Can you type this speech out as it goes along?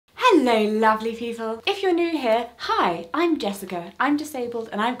Hello lovely people! If you're new here, hi, I'm Jessica. I'm disabled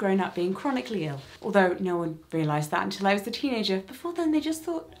and I've grown up being chronically ill. Although no one realised that until I was a teenager. Before then they just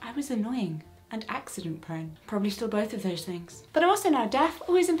thought I was annoying and accident prone. Probably still both of those things. But I'm also now deaf,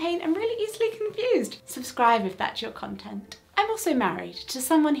 always in pain and really easily confused. Subscribe if that's your content. I'm also married to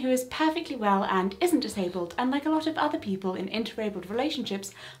someone who is perfectly well and isn't disabled, and like a lot of other people in interabled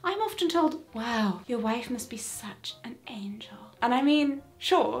relationships, I'm often told, wow, your wife must be such an angel. And I mean,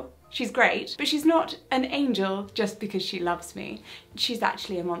 sure, she's great, but she's not an angel just because she loves me. She's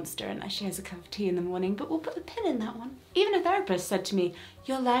actually a monster unless she has a cup of tea in the morning, but we'll put the pin in that one. Even a therapist said to me,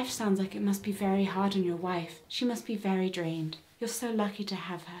 your life sounds like it must be very hard on your wife. She must be very drained. You're so lucky to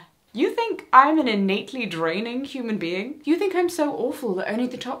have her. You think I'm an innately draining human being? You think I'm so awful that only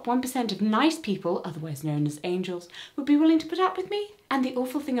the top 1% of nice people, otherwise known as angels, would be willing to put up with me? And the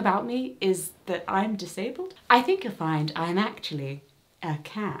awful thing about me is that I'm disabled? I think you'll find I'm actually a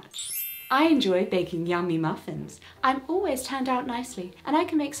cat. I enjoy baking yummy muffins. I'm always turned out nicely, and I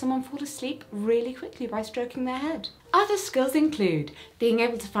can make someone fall asleep really quickly by stroking their head. Other skills include being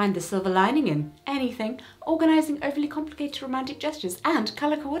able to find the silver lining in anything, organising overly complicated romantic gestures, and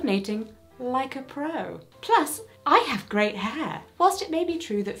colour coordinating like a pro. Plus, I have great hair. Whilst it may be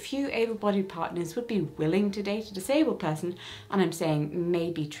true that few able-bodied partners would be willing to date a disabled person, and I'm saying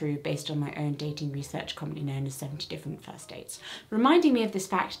may be true based on my own dating research commonly known as 70 different first dates, reminding me of this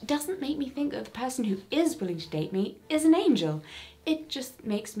fact doesn't make me think that the person who is willing to date me is an angel. It just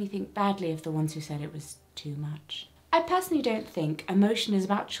makes me think badly of the ones who said it was too much. I personally don't think emotion is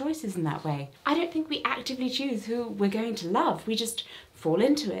about choices in that way. I don't think we actively choose who we're going to love. We just fall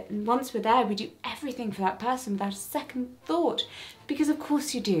into it, and once we're there, we do everything for that person without a second thought. Because of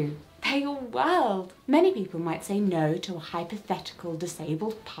course you do. They're your world. Many people might say no to a hypothetical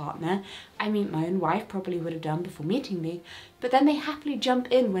disabled partner. I mean, my own wife probably would have done before meeting me, but then they happily jump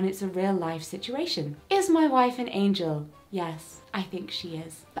in when it's a real life situation. Is my wife an angel? Yes, I think she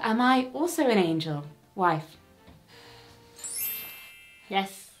is. But am I also an angel? Wife?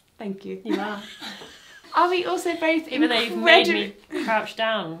 Yes. Thank you. You are. Are we also both Even though you've made me crouch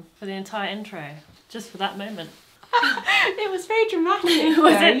down for the entire intro, just for that moment. It was very dramatic.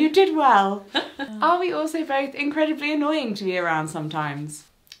 Was it? You did well. Are we also both incredibly annoying to be around sometimes?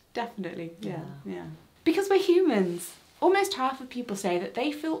 Definitely, yeah. Because we're humans. Almost half of people say that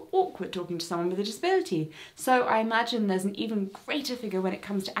they feel awkward talking to someone with a disability, so I imagine there's an even greater figure when it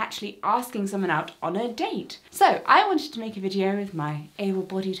comes to actually asking someone out on a date. So I wanted to make a video with my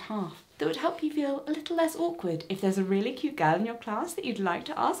able-bodied half that would help you feel a little less awkward if there's a really cute girl in your class that you'd like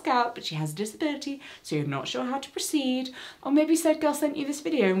to ask out but she has a disability so you're not sure how to proceed, or maybe said girl sent you this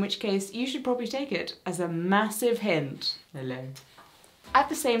video, in which case you should probably take it as a massive hint. Hello. At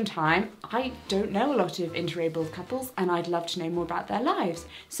the same time, I don't know a lot of interabled couples and I'd love to know more about their lives.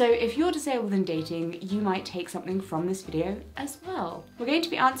 So if you're disabled and dating, you might take something from this video as well. We're going to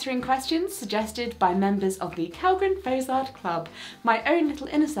be answering questions suggested by members of the Kellgren-Fozard Club, my own little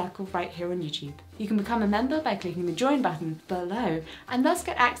inner circle right here on YouTube. You can become a member by clicking the join button below and thus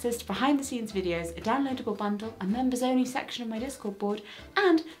get access to behind the scenes videos, a downloadable bundle, a members only section of my Discord board,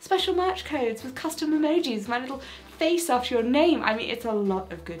 and special merch codes with custom emojis, my little face after your name. I mean, it's a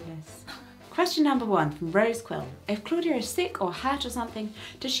lot of goodness. Question number 1 from Rose Quill. If Claudia is sick or hurt or something,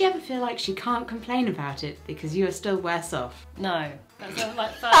 does she ever feel like she can't complain about it because you are still worse off? No. That's a,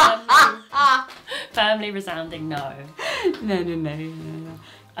 like firmly resounding no. No.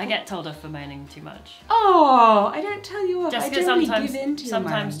 I get told off for moaning too much. Oh, I don't tell you what. Jessica, I don't really give in to your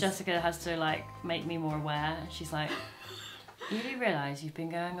sometimes moans. Jessica has to like make me more aware. She's like, you do realise you've been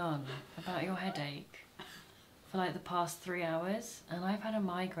going on about your headache for like the past 3 hours, and I've had a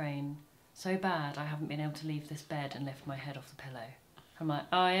migraine so bad I haven't been able to leave this bed and lift my head off the pillow. I'm like,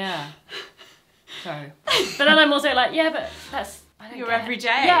 oh yeah. Sorry. But then I'm also like, yeah, but that's your everyday.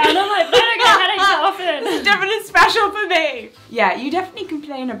 Yeah, and I'm like, I don't get headaches that often. It's definitely special for me. Yeah, you definitely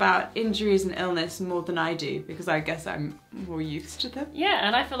complain about injuries and illness more than I do because I guess I'm more used to them. Yeah,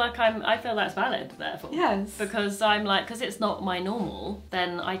 and I feel like I feel that's valid, therefore. Yes. Because I'm like, because it's not my normal,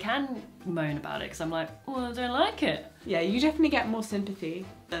 then I can moan about it because I'm like, well, I don't like it. Yeah, you definitely get more sympathy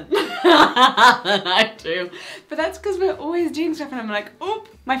than I do. But that's because we're always doing stuff and I'm like, oop,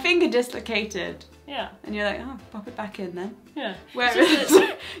 my finger dislocated. Yeah. And you're like, oh, pop it back in then. Yeah. Whereas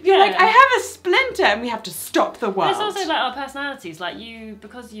you're like, I have a splinter and we have to stop the world. It's also like our personalities. Like you,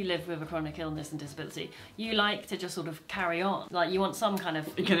 because you live with a chronic illness and disability, you like to just sort of carry on. Like you want some kind of...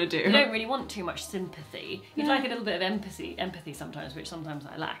 You're gonna do. You don't really want too much sympathy. You'd like a little bit of empathy sometimes, which sometimes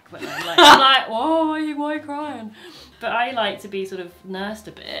I lack. But I'm like, whoa, why are you crying? But I like to be sort of nursed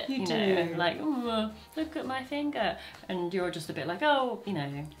a bit, you know, like, oh, look at my finger. And you're just a bit like, oh, you know.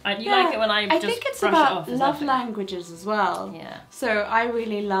 You like it when I just think it's brush about it off. love languages as well. Yeah. So I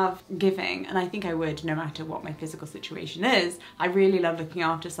really love giving, and I think I would no matter what my physical situation is. I really love looking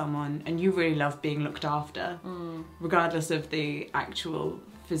after someone, and you really love being looked after, regardless of the actual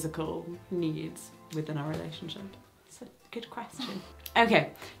physical needs within our relationship. It's a good question. Okay,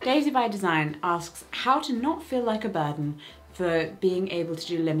 Daisy by Design asks how to not feel like a burden for being able to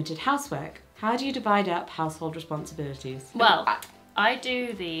do limited housework. How do you divide up household responsibilities? Well, I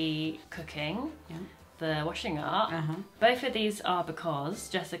do the cooking, the washing up. Both of these are because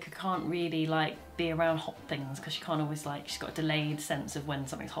Jessica can't really like be around hot things because she can't always she's got a delayed sense of when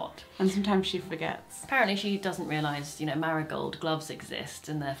something's hot. And sometimes she forgets. Apparently she doesn't realise, you know, marigold gloves exist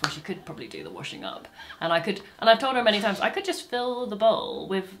and therefore she could probably do the washing up. And I've told her many times, I could just fill the bowl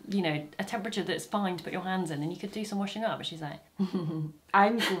with, you know, a temperature that's fine to put your hands in and you could do some washing up. And she's like...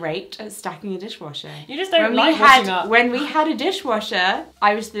 I'm great at stacking a dishwasher. You just don't like washing up. When we had a dishwasher,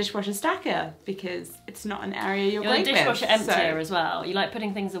 I was the dishwasher stacker because it's not an area you're great the dishwasher with, emptier as well. You like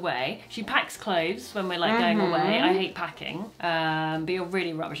putting things away. She packs clothes when we're like going away. I hate packing, but you're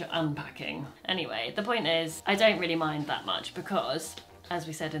really rubbish at unpacking. Anyway, the point is, I don't really mind that much because, as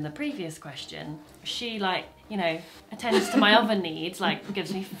we said in the previous question, she you know, attends to my other needs, like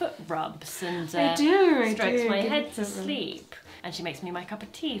gives me foot rubs and strokes my head to sleep. And she makes me my cup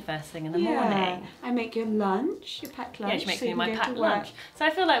of tea first thing in the morning. I make your lunch, your packed lunch. Yeah, she makes me my packed lunch. So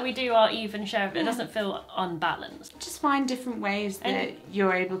I feel like we do our even share of it. It doesn't feel unbalanced. Just find different ways that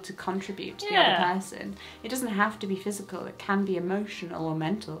you're able to contribute to the other person. It doesn't have to be physical. It can be emotional or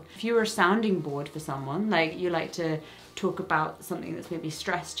mental. If you're a sounding board for someone, like you like to talk about something that's maybe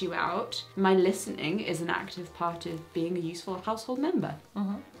stressed you out, my listening is an active part of being a useful household member.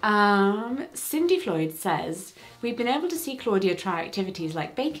 Cindy Floyd says, we've been able to see Claudia try activities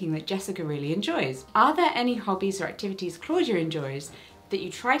like baking that Jessica really enjoys. Are there any hobbies or activities Claudia enjoys that you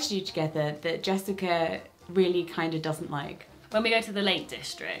try to do together that Jessica really kind of doesn't like? When we go to the Lake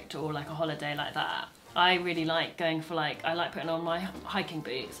District or like a holiday like that, I really like going for I like putting on my hiking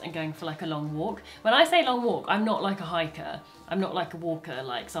boots and going for like a long walk. When I say long walk, I'm not like a hiker. I'm not like a walker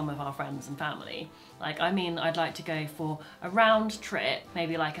like some of our friends and family. I mean, I'd like to go for a round trip,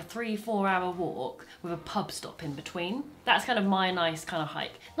 maybe like a 3-4 hour walk with a pub stop in between. That's kind of my nice kind of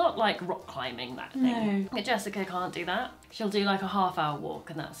hike. Not like rock climbing, that thing. No. Jessica can't do that. She'll do like a half-hour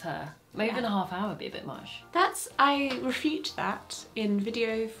walk and that's her. Maybe even a half hour would be a bit much. I refute that in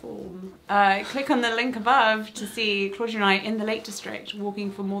video form. Click on the link above to see Claudia and I in the Lake District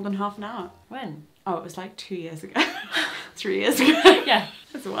walking for more than half an hour. When? Oh, it was like 2 years ago. 3 years ago. Yeah.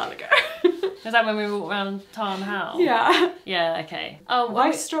 That's a while ago. Is that when we walked around Tarn Howe? Yeah. Yeah, okay. Oh, well,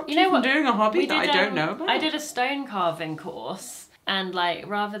 I stopped you from doing a hobby that I don't know about? I did a stone carving course. And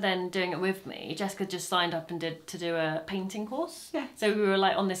rather than doing it with me, Jessica just signed up and to do a painting course. Yeah. So we were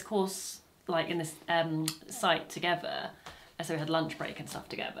on this course, in this site together. So we had lunch break and stuff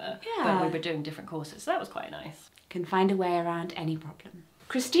together. Yeah. But we were doing different courses, so that was quite nice. Can find a way around any problem.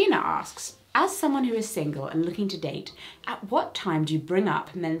 Christina asks, as someone who is single and looking to date, at what time do you bring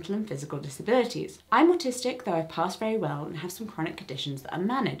up mental and physical disabilities? I'm autistic, though I've passed very well and have some chronic conditions that are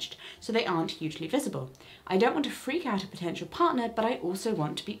managed, so they aren't hugely visible. I don't want to freak out a potential partner, but I also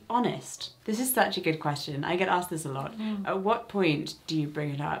want to be honest. This is such a good question. I get asked this a lot. At what point do you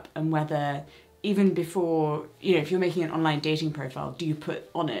bring it up, and whether even before, if you're making an online dating profile, do you put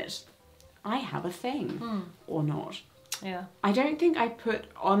on it, I have a thing, or not? Yeah. I don't think I put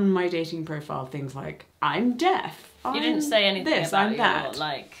on my dating profile things like, I'm deaf. You didn't say anything about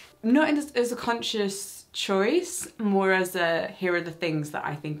that. Not as a conscious choice, more as here are the things that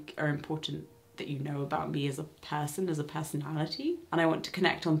I think are important that you know about me as a person, as a personality. And I want to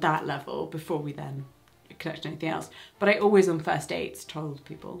connect on that level before we then connect to anything else. But I always on first dates told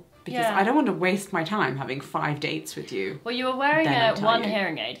people. Because I don't want to waste my time having 5 dates with you. Well, you were wearing one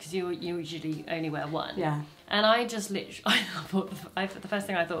hearing aid because you usually only wear one. Yeah. And I just literally, the first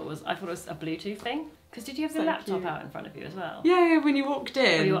thing I thought it was a Bluetooth thing. Because did you have the laptop out in front of you as well? Yeah, when you walked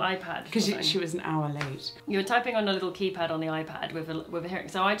in. Or your iPad. Because she was an hour late. You were typing on a little keypad on the iPad with a hearing.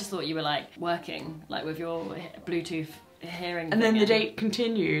 So I just thought you were working with your Bluetooth hearing. And then the date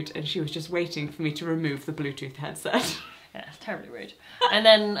continued and she was just waiting for me to remove the Bluetooth headset. Yeah, it's terribly rude. And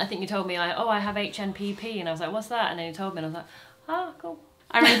then I think you told me, I have HNPP, and I was like, what's that? And then you told me, and I was like, oh, cool.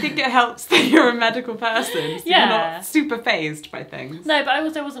 I mean, I think it helps that you're a medical person, so Yeah. you're not super fazed by things. No, but I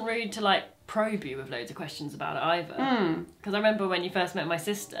also wasn't rude to like probe you with loads of questions about it either. Because I remember when you first met my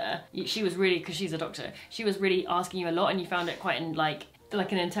sister, she was really, because she's a doctor, she was really asking you a lot, and you found it quite like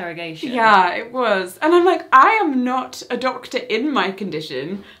an interrogation. Yeah, it was. And I'm like, I am not a doctor in my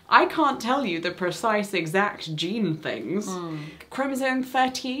condition. I can't tell you the precise exact gene things. Chromosome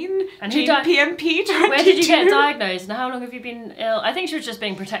 13, and gene PMP 22. Where did you get diagnosed, and how long have you been ill? I think she was just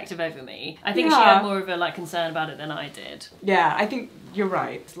being protective over me. I think she had more of a like concern about it than I did. Yeah, I think you're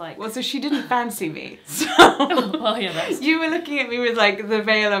right. It's like, well, so she didn't fancy me. So well, yeah, that's... You were looking at me with like the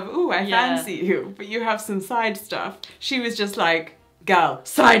veil of, ooh, I fancy you, but you have some side stuff. She was just like, girl,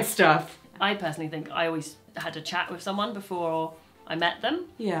 side stuff. I personally think I always had a chat with someone before I met them.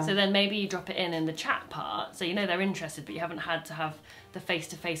 Yeah. So then maybe you drop it in the chat part, so you know they're interested, but you haven't had to have the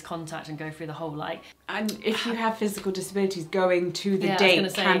face-to-face contact and go through the whole like... And if you have physical disabilities, going to the Yeah,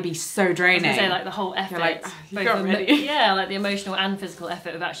 date can be so draining. I was gonna say, like, the whole effort, like, you got ready. Yeah, like the emotional and physical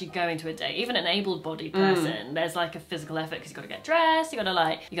effort of actually going to a date. Even an able-bodied person, there's like a physical effort because you got to get dressed, you got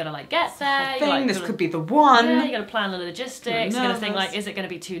to get there. This could be the one. Yeah, you got to plan the logistics. You got to think like, is it going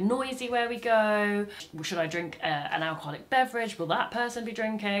to be too noisy where we go? Should I drink an alcoholic beverage? Will that person be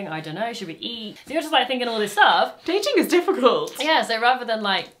drinking? I don't know. Should we eat? You're just like thinking all this stuff. Dating is difficult. Yeah, so rather than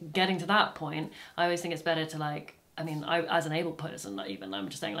like getting to that point, I always think it's better to like, I mean, as an able person, not even, I'm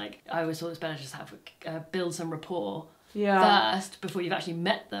just saying like, I always thought it's better to just have build some rapport first before you've actually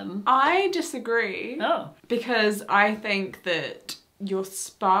met them. I disagree. Oh. Because I think that your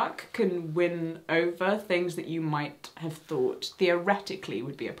spark can win over things that you might have thought theoretically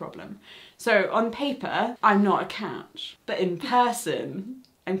would be a problem. So on paper, I'm not a catch, but in person,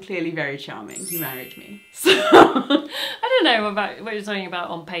 I'm clearly very charming. You married me. So I don't know about what you're talking about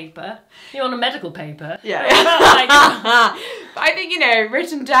on paper. You're on a medical paper. Yeah. But I think, you know,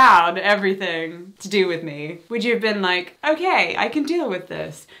 written down everything to do with me, would you have been like, okay, I can deal with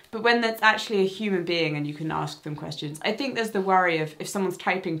this? But when that's actually a human being and you can ask them questions, I think there's the worry of if someone's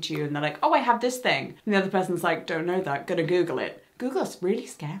typing to you and they're like, oh, I have this thing. And the other person's like, don't know that, gonna Google it. Google's really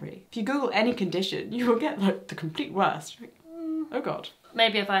scary. If you Google any condition, you will get like the complete worst. Like, oh God.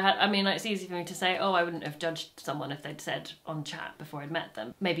 maybe if I had, I mean, like, it's easy for me to say, oh, I wouldn't have judged someone if they'd said on chat before I'd met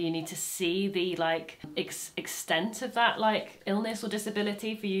them. Maybe you need to see the, like, extent of that, like, illness or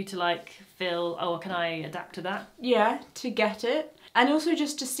disability for you to, like, feel, oh, can I adapt to that? Yeah, to get it. And also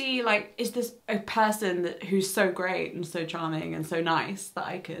just to see, like, is this a person who's so great and so charming and so nice that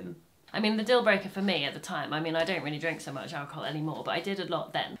I can... I mean, the deal breaker for me at the time, I mean, I don't really drink so much alcohol anymore, but I did a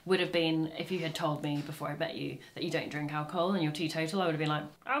lot then, would have been if you had told me before I met you that you don't drink alcohol and you're teetotal, I would have been like,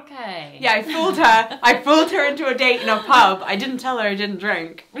 okay. Yeah, I fooled her. I fooled her into a date in a pub. I didn't tell her I didn't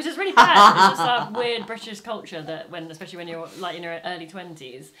drink. Which is really bad. It's just that weird British culture that when, especially when you're like in your early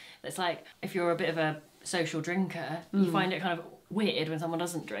 20s, it's like if you're a bit of a social drinker, you find it kind of weird when someone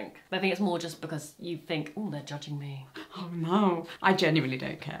doesn't drink. But I think it's more just because you think, oh, they're judging me. Oh no, I genuinely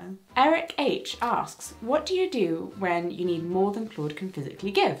don't care. Eric H asks, what do you do when you need more than Claude can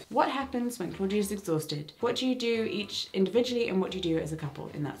physically give? What happens when Claudia is exhausted? What do you do each individually and what do you do as a couple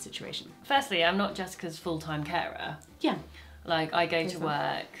in that situation? Firstly, I'm not Jessica's full-time carer. Yeah. Like, I go to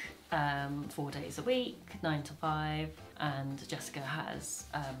work 4 days a week, 9 to 5, and Jessica has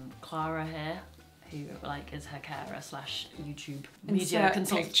Clara here, who like is her carer slash YouTube media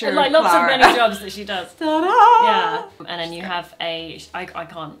consultant. Like lots of many jobs that she does. Ta-da! Yeah. And then you have I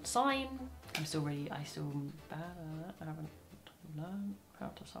can't sign. I still bad at that. I haven't learned how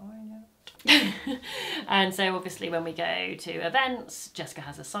to sign yet. And so obviously when we go to events, Jessica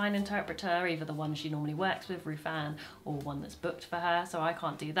has a sign interpreter, either the one she normally works with, Rufan, or one that's booked for her, so I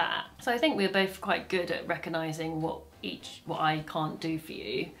can't do that. So I think we're both quite good at recognising what I can't do for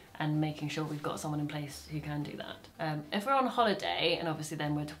you, and making sure we've got someone in place who can do that. If we're on holiday, and obviously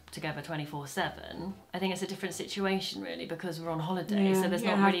then we're together 24/7, I think it's a different situation really, because we're on holiday, so there's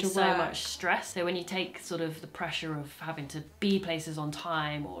not really so much stress. So when you take sort of the pressure of having to be places on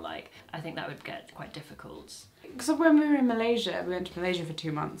time, or like, I think that would get quite difficult. So when we were in Malaysia, we went to Malaysia for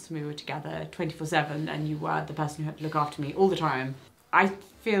 2 months, and we were together 24/7, and you were the person who had to look after me all the time. I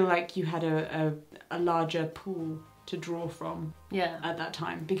feel like you had a larger pool to draw from at that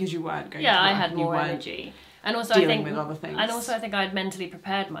time, because you weren't going to work. I had more energy. And also, dealing with other things. And also, I think I'd mentally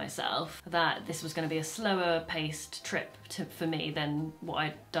prepared myself that this was going to be a slower paced trip for me than what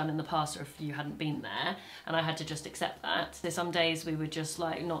I'd done in the past, or if you hadn't been there. And I had to just accept that. So some days we would just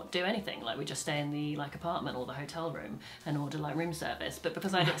like not do anything, like we just stay in the like apartment or the hotel room and order like room service. But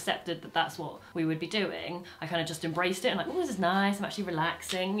because I'd accepted that that's what we would be doing, I kind of just embraced it and like, oh, this is nice. I'm actually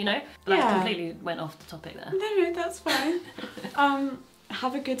relaxing, you know. But I completely went off the topic there. No, that's fine.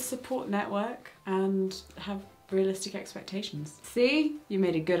 Have a good support network and have realistic expectations. See? You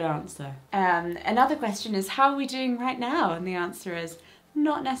made a good answer. Another question is, how are we doing right now? And the answer is,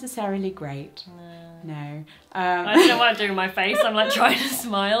 not necessarily great. No. I don't know what I'm doing with my face. I'm like trying to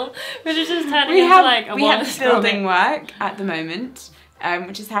smile, but it's just turning into like a We have building work at the moment,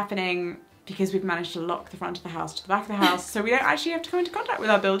 which is happening because we've managed to lock the front of the house to the back of the house, so we don't actually have to come into contact with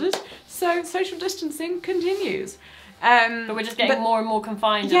our builders. So social distancing continues. But we're just getting more and more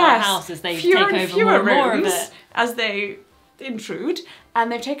confined in our house as they take over more and more of it. As they intrude,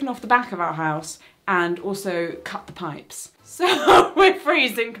 and they've taken off the back of our house and also cut the pipes. So we're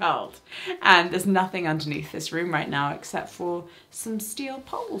freezing cold. And there's nothing underneath this room right now except for some steel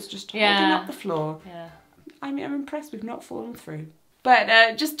poles just holding up the floor. Yeah. I mean, I'm impressed we've not fallen through.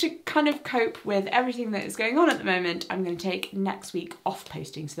 But just to kind of cope with everything that is going on at the moment, I'm going to take next week off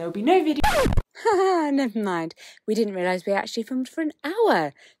posting, so there will be no video. Haha, never mind. We didn't realise we actually filmed for an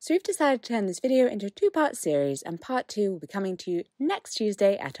hour. So we've decided to turn this video into a 2-part series, and part 2 will be coming to you next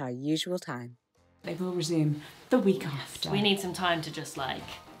Tuesday at our usual time. They will resume the week after. We need some time to just like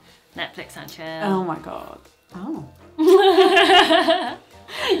Netflix and chill. Oh my god. Oh.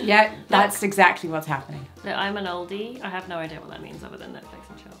 Yeah, that's exactly what's happening. Look, I'm an oldie. I have no idea what that means other than Netflix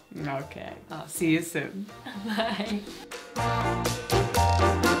and chill. Okay. See you soon. Bye.